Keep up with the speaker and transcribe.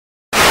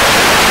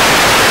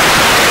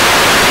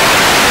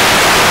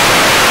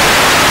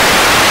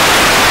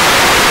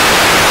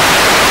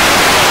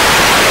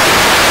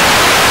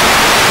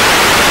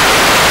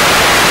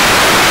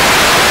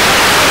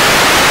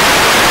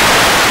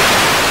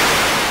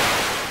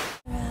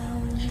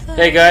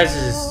Hey guys,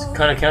 this is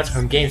Connor Council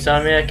from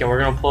Gamesomniac, and we're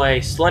gonna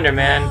play Slender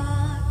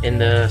in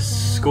the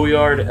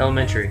Schoolyard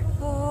Elementary.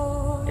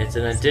 It's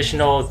an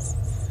additional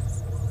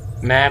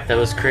map that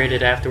was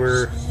created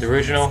after the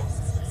original,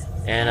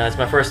 and it's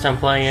my first time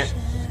playing it.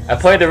 I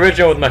played the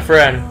original with my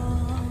friend.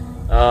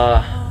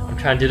 I'm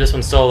trying to do this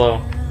one solo,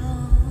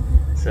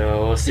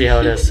 so we'll see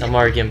how it is. I'm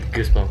already getting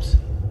goosebumps.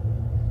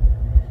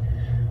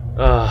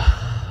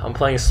 I'm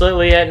playing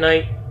slightly at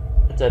night.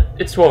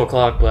 It's 12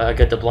 o'clock, but I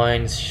got the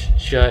blinds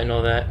shut and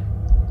all that.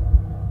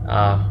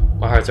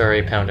 My heart's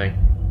already pounding.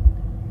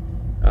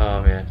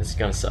 Oh man, this is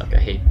gonna suck. I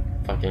hate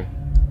fucking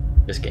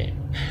this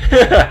game.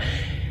 I'm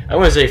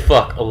gonna say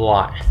fuck a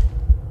lot.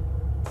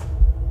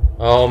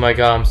 Oh my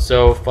god, I'm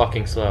so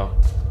fucking slow.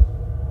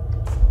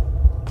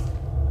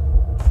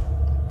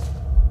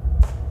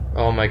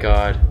 Oh my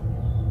god.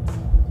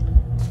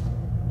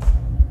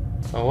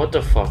 Oh, what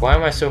the fuck? Why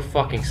am I so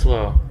fucking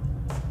slow?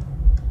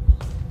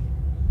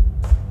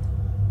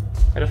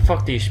 How the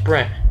fuck do you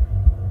sprint?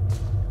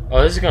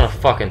 Oh, this is gonna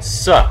fucking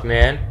suck,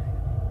 man.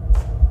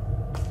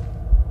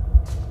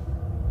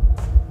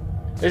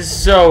 This is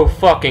so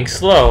fucking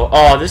slow.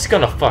 Oh, this is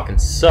gonna fucking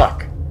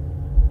suck.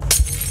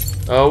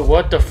 Oh,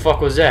 what the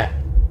fuck was that?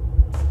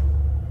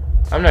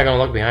 I'm not gonna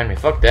look behind me.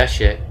 Fuck that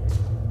shit.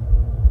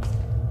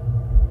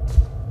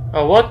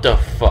 Oh, what the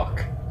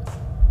fuck?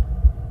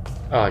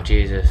 Oh,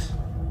 Jesus.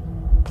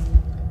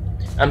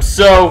 I'm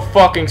so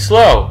fucking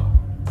slow.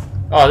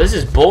 Oh, this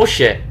is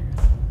bullshit.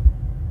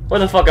 What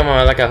the fuck am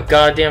I, like a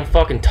goddamn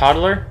fucking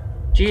toddler?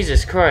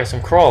 Jesus Christ,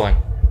 I'm crawling.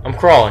 I'm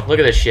crawling. Look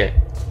at this shit.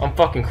 I'm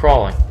fucking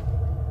crawling.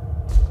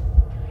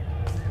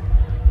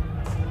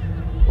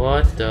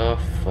 What the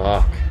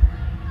fuck?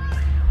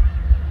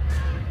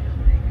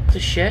 What the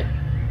shit?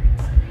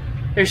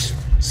 There's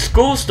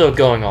school still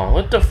going on.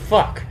 What the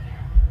fuck?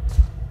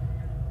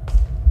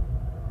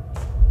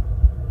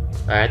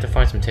 I have to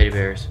find some teddy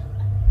bears.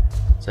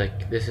 It's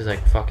like, this is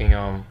like fucking,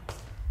 oh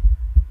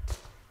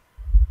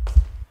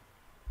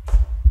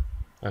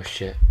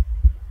shit.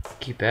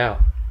 Keep out.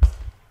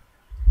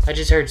 I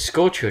just heard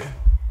school children.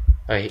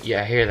 Oh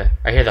yeah, I hear that.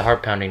 I hear the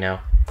heart pounding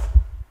now.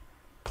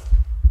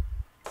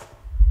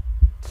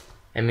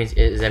 Does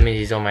that mean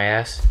he's on my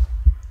ass?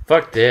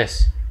 Fuck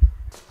this.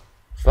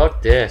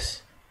 Fuck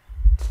this.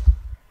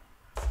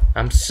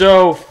 I'm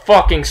so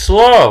fucking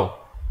slow.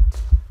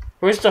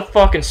 Where's the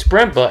fucking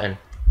sprint button?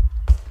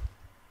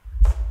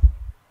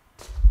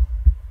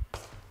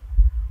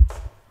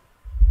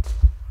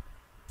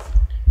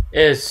 It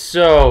is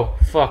so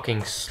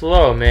fucking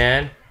slow,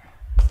 man.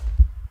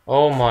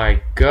 Oh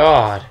my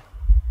god.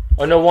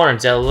 Oh, no wonder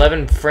it's at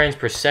 11 frames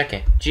per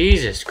second.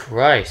 Jesus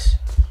Christ.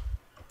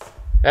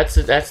 That's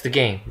the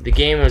game. The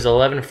game is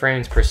 11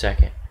 frames per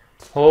second.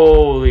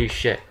 Holy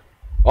shit.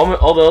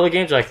 All the other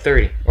games are like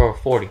 30 or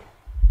 40.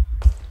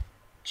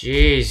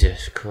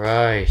 Jesus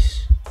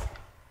Christ.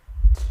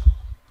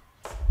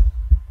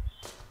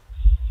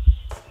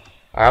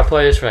 I'll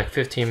play this for like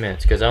 15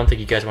 minutes because I don't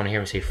think you guys want to hear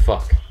me say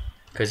fuck.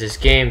 Because this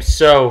game's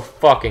so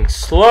fucking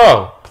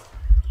slow.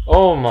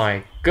 Oh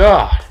my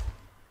god.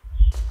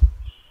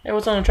 Hey,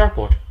 what's on the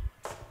chalkboard?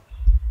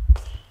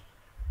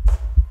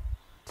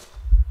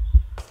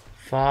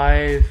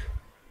 5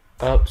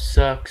 up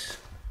sucks.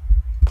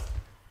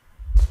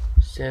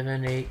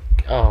 7, 8.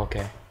 Oh,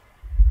 okay.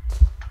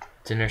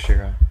 It's a nursery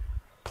rhyme.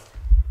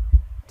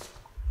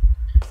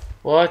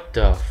 What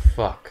the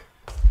fuck?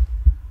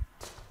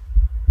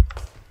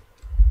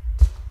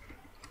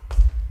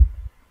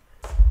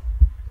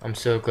 I'm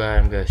so glad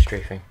I'm good at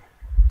strafing.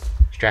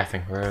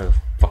 Straffing, whatever the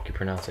fuck you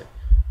pronounce it.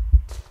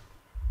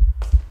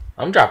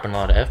 I'm dropping a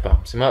lot of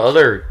F-bombs. In my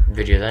other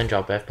videos, I didn't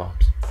drop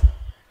F-bombs. I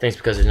think it's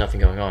because there's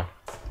nothing going on.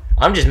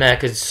 I'm just mad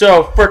because it's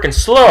so freaking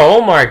slow.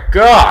 Oh my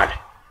god!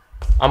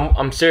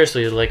 I'm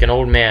seriously like an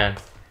old man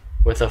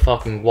with a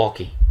fucking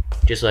walkie.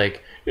 Just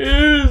like,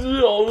 that's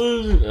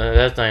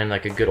not even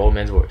like a good old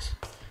man's voice.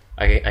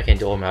 I can't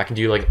do old man. I can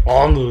do like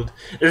Arnold.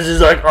 This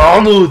is like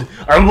Arnold.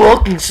 I'm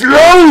walking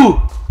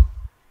slow.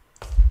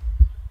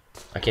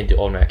 I can't do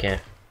old man. I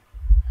can't.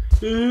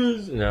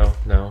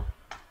 No.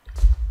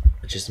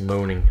 It's just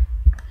moaning.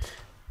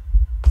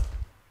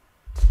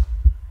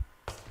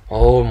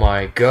 Oh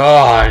my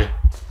god.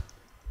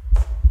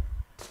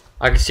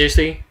 I can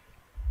seriously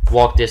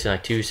walk this in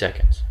like 2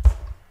 seconds.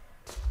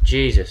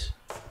 Jesus.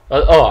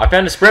 Oh, I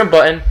found the sprint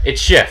button. It's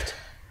shift.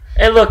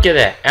 Hey, look at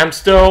that. I'm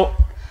still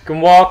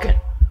walking.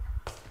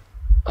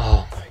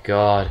 Oh my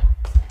god.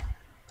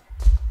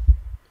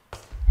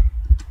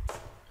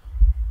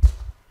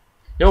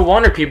 No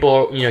wonder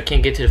people,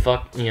 can't get to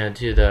the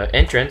to the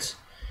entrance.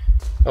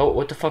 Oh,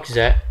 what the fuck is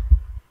that?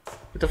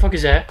 What the fuck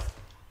is that?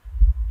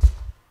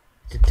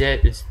 It's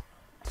dead. It's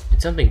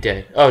something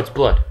dead. Oh, it's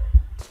blood.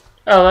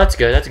 Oh, that's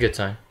good. That's a good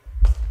sign.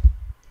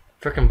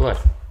 Frickin' blood.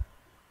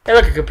 Hey,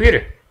 look, a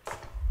computer.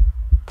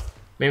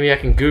 Maybe I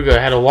can Google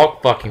how to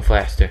walk fucking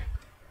faster.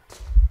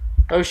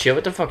 Oh shit,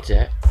 what the fuck is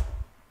that?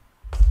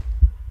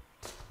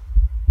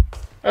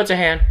 Oh, it's a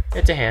hand.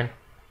 It's a hand.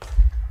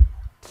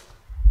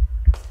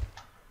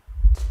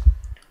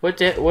 What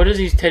does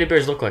these teddy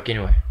bears look like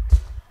anyway?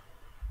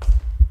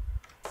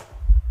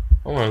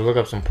 I want to look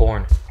up some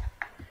porn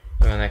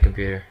on that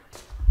computer.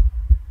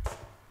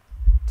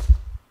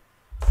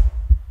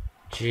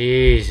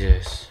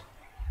 Jesus.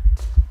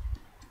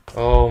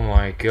 Oh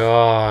my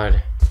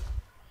god.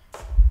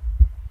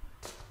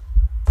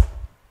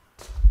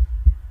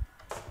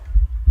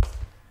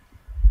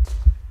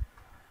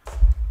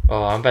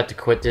 Oh, I'm about to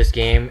quit this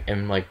game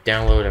and like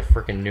download a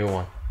freaking new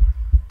one.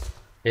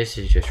 This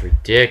is just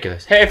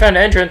ridiculous. Hey, I found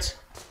an entrance.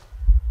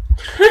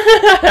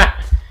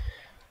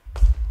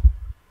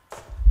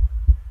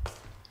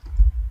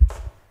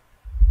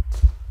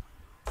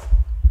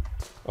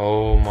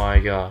 Oh my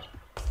god.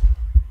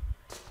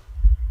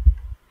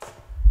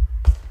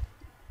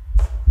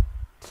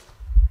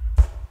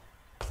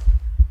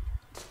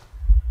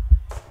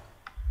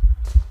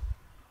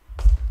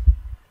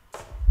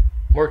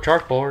 More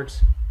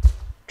chalkboards.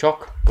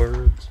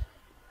 Chalkboards.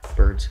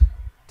 Birds.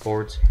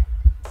 Boards.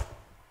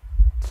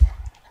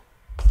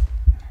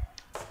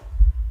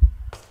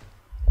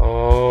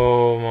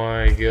 Oh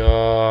my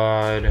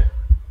god.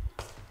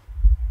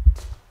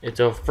 It's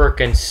a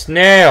frickin'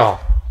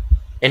 snail!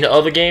 In the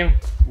other game,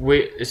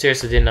 we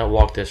seriously did not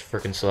walk this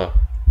frickin' slow.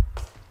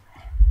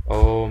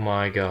 Oh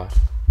my god.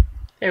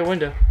 Hey,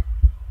 window.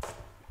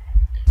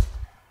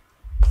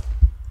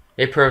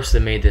 They purposely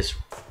made this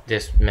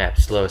map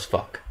slow as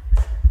fuck.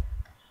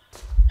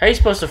 How are you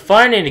supposed to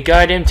find any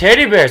goddamn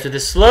teddy bears with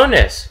this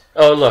slowness?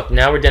 Oh look,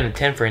 now we're down to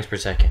 10 frames per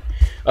second.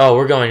 Oh,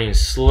 we're going even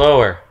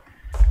slower.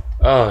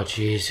 Oh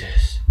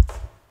Jesus.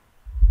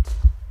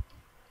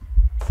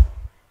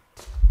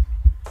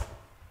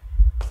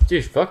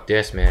 Dude, fuck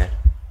this, man.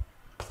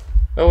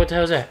 Oh, what the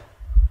hell is that?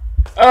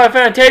 Oh, I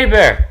found a teddy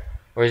bear!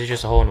 Or is it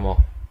just a hole in the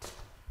wall?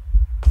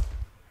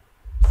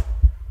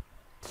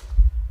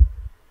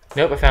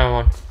 Nope, I found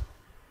one.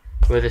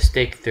 With a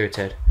stake through its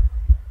head.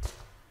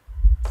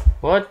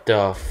 What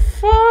the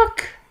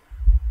fuck?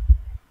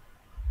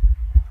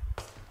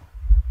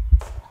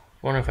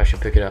 Wonder if I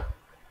should pick it up.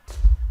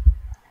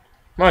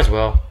 Might as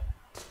well.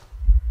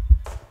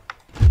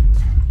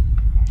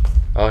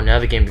 Oh, now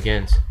the game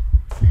begins.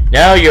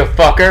 Now, you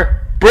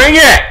fucker! Bring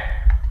it!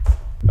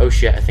 Oh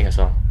shit, I think I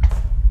saw him.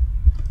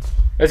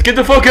 Let's get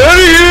the fuck out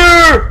of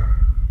here!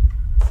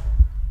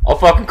 I'll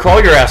fucking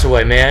crawl your ass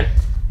away, man.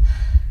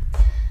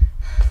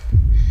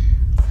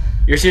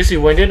 You're seriously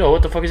winded? Oh,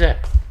 what the fuck is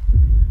that?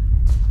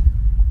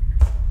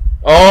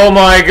 Oh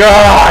my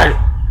god!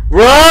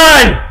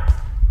 Run!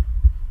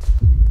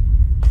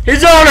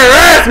 He's on her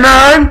ass,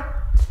 man!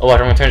 Oh, what?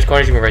 I'm gonna turn this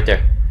corner. He's gonna be right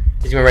there.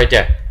 He's gonna be right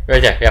there.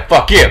 Right there. Yeah,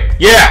 fuck you.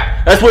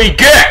 Yeah! That's what you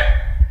get!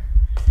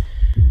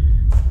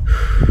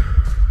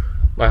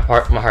 My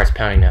heart's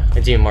pounding now.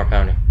 It's even more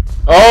pounding.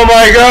 Oh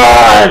my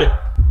god!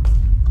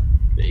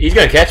 He's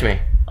gonna catch me.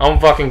 I'm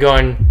fucking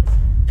going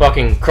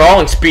fucking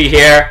crawling speed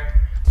here.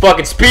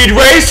 Fucking speed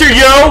racer,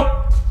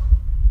 yo!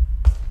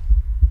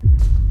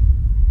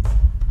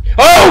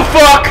 Oh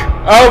fuck!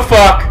 Oh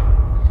fuck!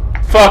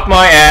 Fuck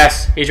my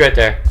ass. He's right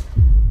there.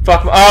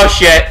 Fuck my— oh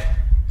shit.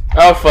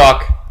 Oh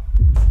fuck.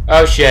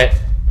 Oh shit.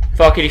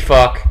 Fuckity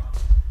fuck.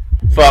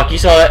 Fuck, you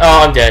saw that?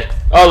 Oh, I'm dead.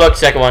 Oh look,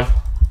 second one.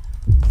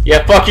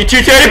 Yeah, fuck you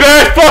two teddy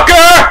bears,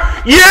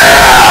 fucker!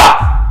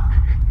 Yeah!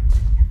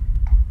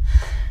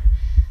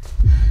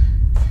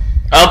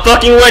 I'm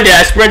fucking winded.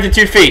 I sprinted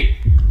 2 feet.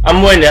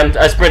 I'm winded.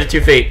 I sprinted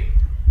 2 feet.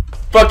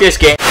 Fuck this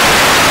game.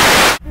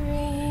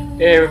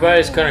 Hey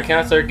everybody, it's Connor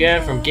Counselor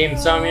again from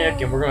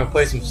Gamesomniac, and we're gonna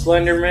play some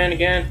Slender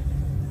again.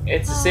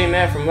 It's the same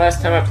map from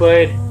last time I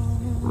played,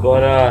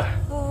 but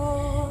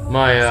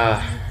my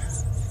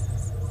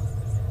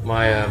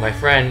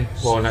friend,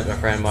 well not my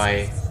friend,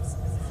 my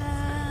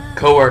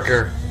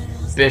coworker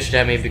bitched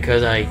at me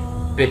because I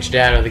bitched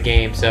out of the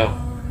game, so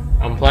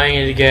I'm playing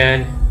it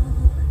again,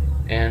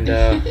 and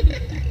I'm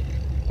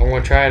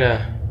gonna try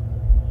to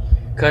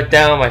cut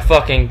down my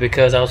fucking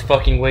because I was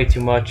fucking way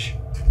too much,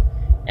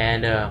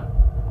 and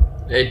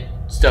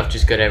stuff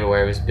just got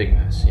everywhere. It was a big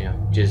mess, you know,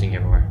 jizzing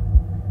everywhere.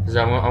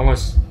 So I'm gonna,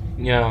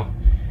 you know,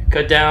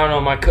 cut down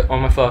on my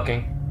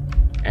fucking,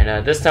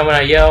 and this time when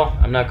I yell,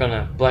 I'm not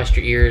gonna blast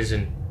your ears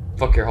and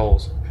fuck your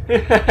holes.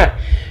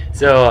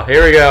 So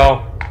here we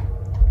go.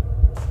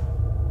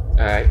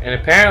 Alright, and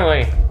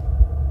apparently,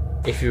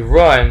 if you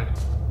run,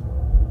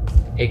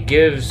 it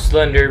gives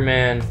Slender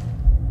Man,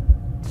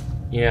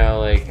 you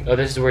know, like, oh,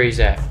 this is where he's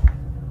at.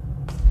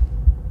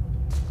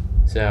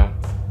 So,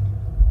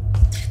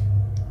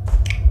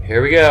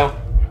 here we go.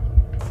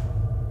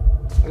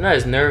 I'm not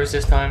as nervous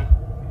this time,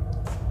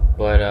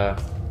 but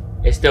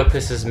it still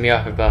pisses me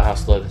off about how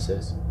slow this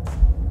is.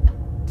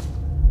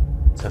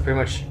 So pretty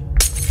much,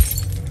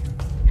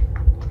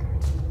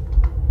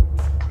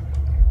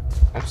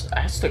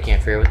 I still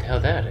can't figure out what the hell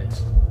that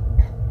is.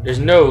 There's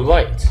no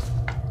light.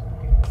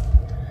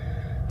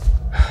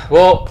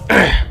 Well,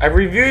 I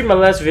reviewed my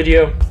last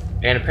video,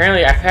 and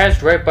apparently I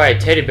passed right by a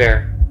teddy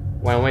bear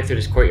when I went through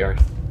this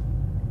courtyard.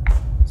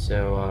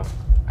 So,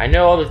 I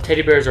know all the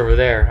teddy bears over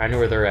there. I know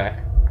where they're at.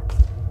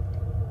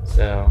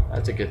 So,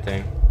 that's a good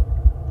thing.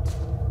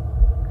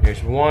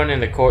 There's one in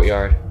the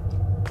courtyard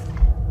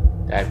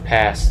that I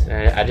passed.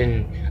 And I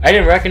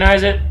didn't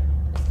recognize it,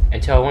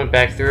 until I went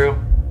back through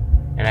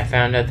and I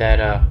found out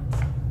that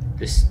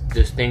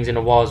there's things in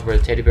the walls where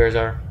the teddy bears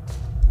are.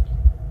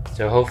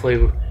 So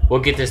hopefully we'll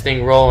get this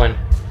thing rolling.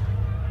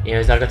 You know,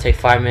 it's not gonna take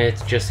 5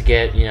 minutes just to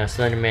get, you know,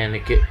 Slender Man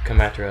to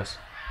come after us.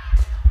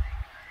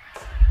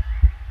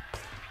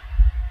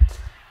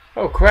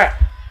 Oh crap!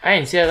 I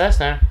didn't see that last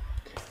time.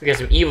 We got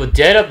some Evil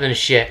Dead up in the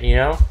shit, you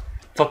know?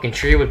 Fucking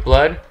tree with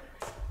blood.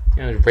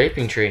 You know,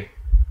 raping tree.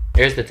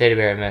 There's the teddy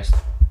bear I missed.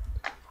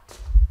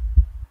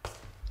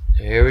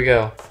 So here we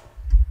go.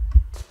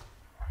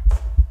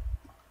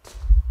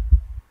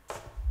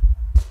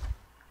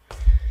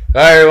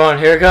 Alright everyone,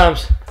 here it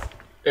comes.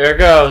 There it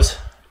goes.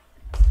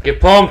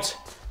 Get pumped.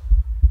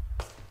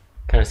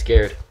 Kinda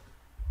scared.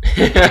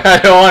 I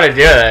don't want to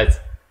do that.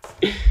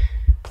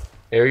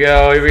 Here we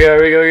go, here we go,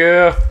 here we go,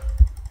 here we go.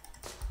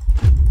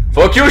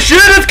 Fuck your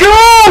shit, let's go!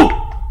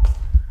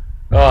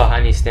 Oh,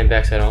 I need to stand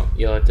back so I don't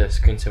yell at the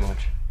screen so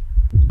much.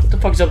 What the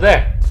fuck's up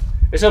there?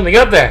 There's something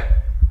up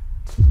there!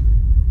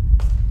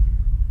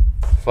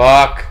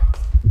 Fuck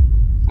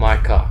my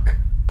cock.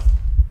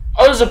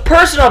 Oh, there's a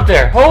person up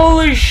there!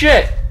 Holy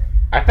shit!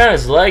 I found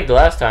his leg the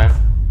last time.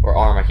 Or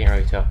arm, I can't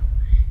really tell.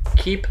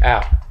 Keep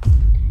out.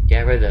 Yeah,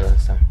 I read that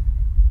last time.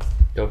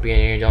 Don't be in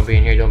here, don't be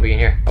in here, don't be in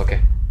here.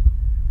 Okay.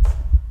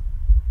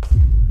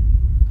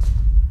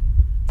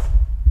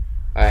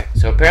 Alright,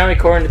 so apparently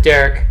according to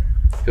Derek,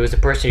 who was the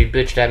person who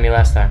bitched at me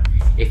last time,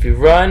 if you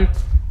run,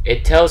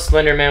 it tells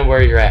Slenderman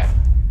where you're at.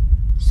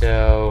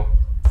 So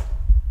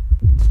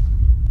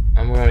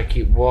I'm gonna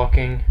keep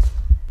walking.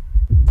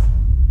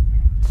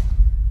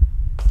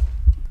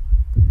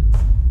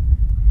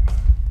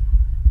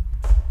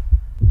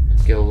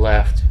 Let's go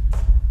left.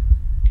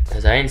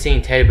 Because I ain't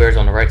seeing teddy bears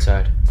on the right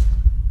side.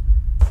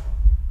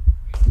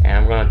 And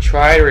I'm gonna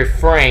try to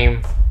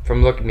refrain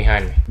from looking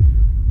behind me.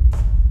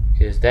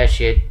 Because that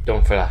shit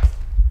don't fly.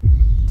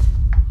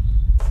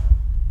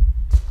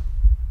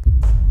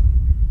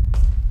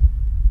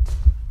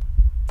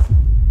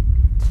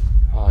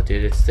 Oh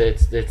dude, it's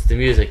the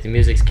music. The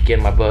music's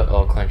getting my butt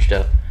all clenched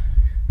up.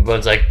 My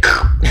butt's like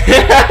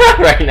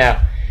right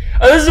now.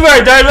 Oh, this is where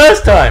I died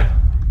last time.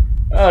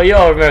 Oh,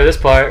 y'all remember this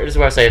part. This is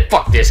where I say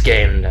fuck this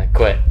game and I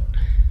quit.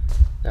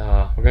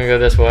 We're gonna go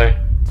this way.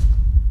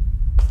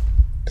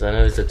 Cause I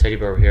know there's a teddy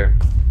bear over here.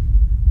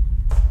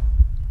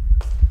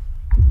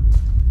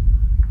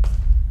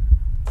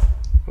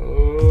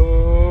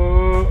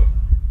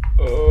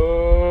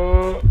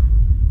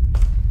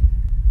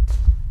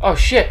 Oh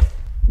shit!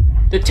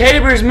 The teddy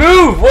bears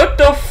move! What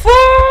the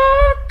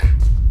fuck?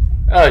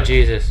 Oh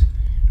Jesus!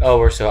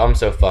 Oh, I'm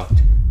so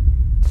fucked.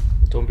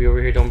 Don't be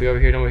over here! Don't be over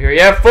here! Don't be here!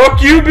 Yeah,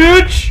 fuck you,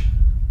 bitch!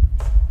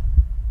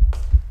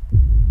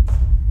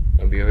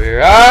 Don't be over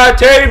here! Ah,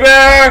 teddy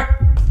bear!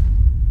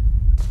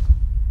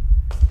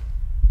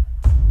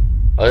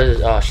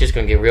 Oh, shit's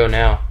gonna get real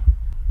now.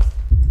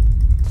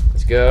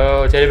 Let's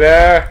go, teddy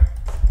bear!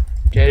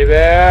 Teddy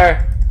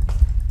bear!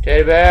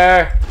 Teddy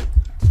bear!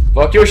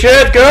 Fuck your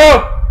shit!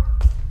 Go!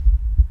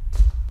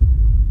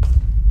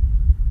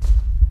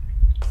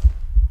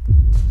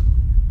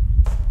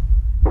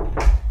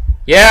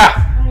 Yeah!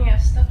 I only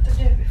have stuff to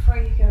do before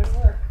you go to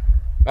work.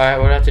 Alright,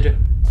 what do I have to do?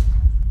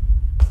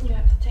 You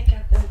have to take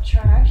out the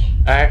trash.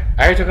 Alright,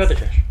 I already took out the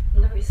trash.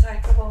 And the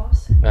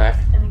recyclables. Alright.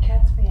 And the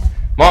cat's bin.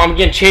 Mom, I'm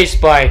getting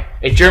chased by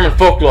a German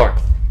folklore.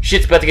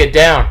 Shit's about to get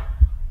down.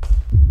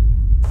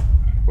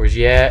 Where's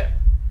he at?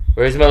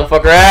 Where's the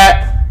motherfucker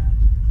at?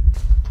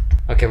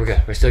 Okay, we're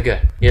good. We're still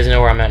good. He doesn't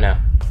know where I'm at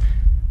now.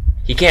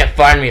 He can't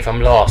find me if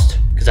I'm lost.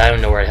 Because I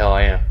don't know where the hell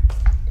I am.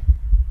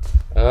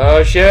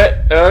 Oh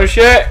shit! Oh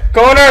shit!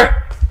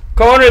 Corner!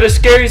 Corner! The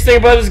scariest thing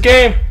about this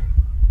game!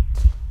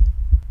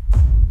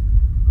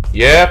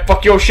 Yeah,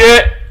 fuck your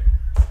shit!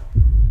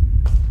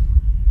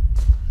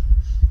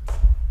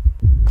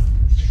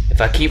 If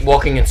I keep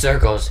walking in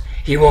circles,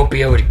 he won't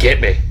be able to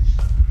get me.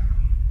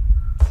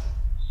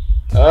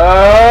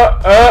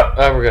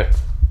 Oh, we're good.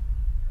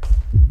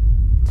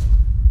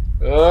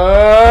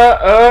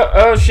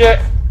 Oh shit!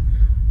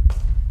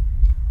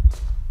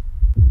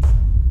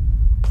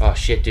 Oh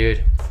shit,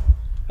 dude.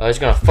 Oh, it's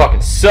gonna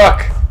fucking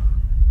suck!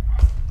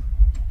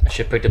 I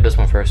should have picked up this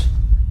one first.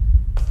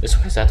 This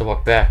one, 'cause I have to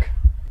walk back.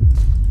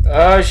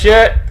 Oh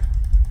shit!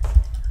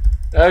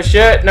 Oh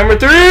shit! Number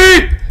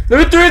 3!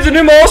 Number 3 is a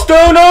new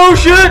milestone! Oh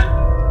shit!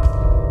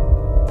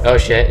 Oh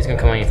shit, it's gonna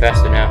come on even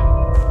faster now.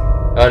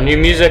 Oh, new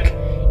music!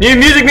 New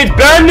music means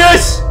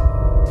badness!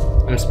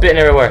 I'm spitting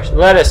everywhere.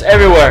 Lettuce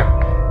everywhere!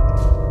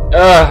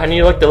 Ugh, I need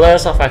to lick the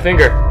lettuce off my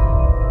finger.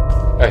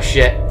 Oh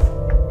shit.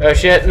 Oh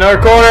shit, another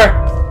corner!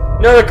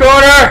 Another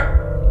corner!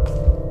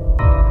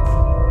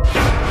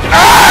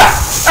 Ah!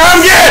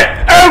 I'm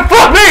dead! Oh,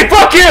 fuck me!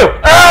 Fuck you!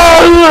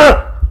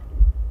 Oh!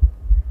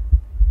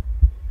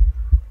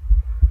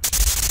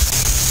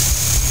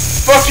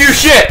 Fuck you,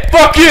 shit!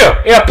 Fuck you!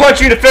 Yeah, I'll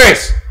punch you in the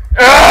face!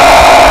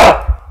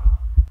 Ah!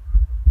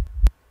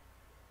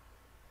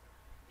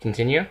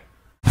 Continue?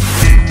 Let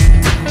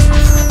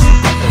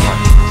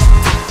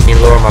me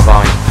lower my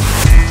volume.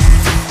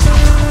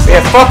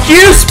 Yeah, fuck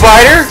you,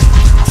 spider!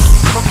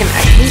 Fucking,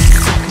 I hate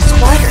fucking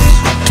spiders.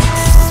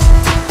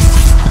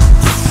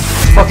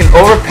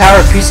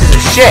 overpowered pieces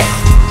of shit.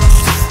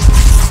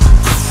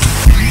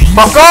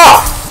 Fuck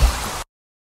off!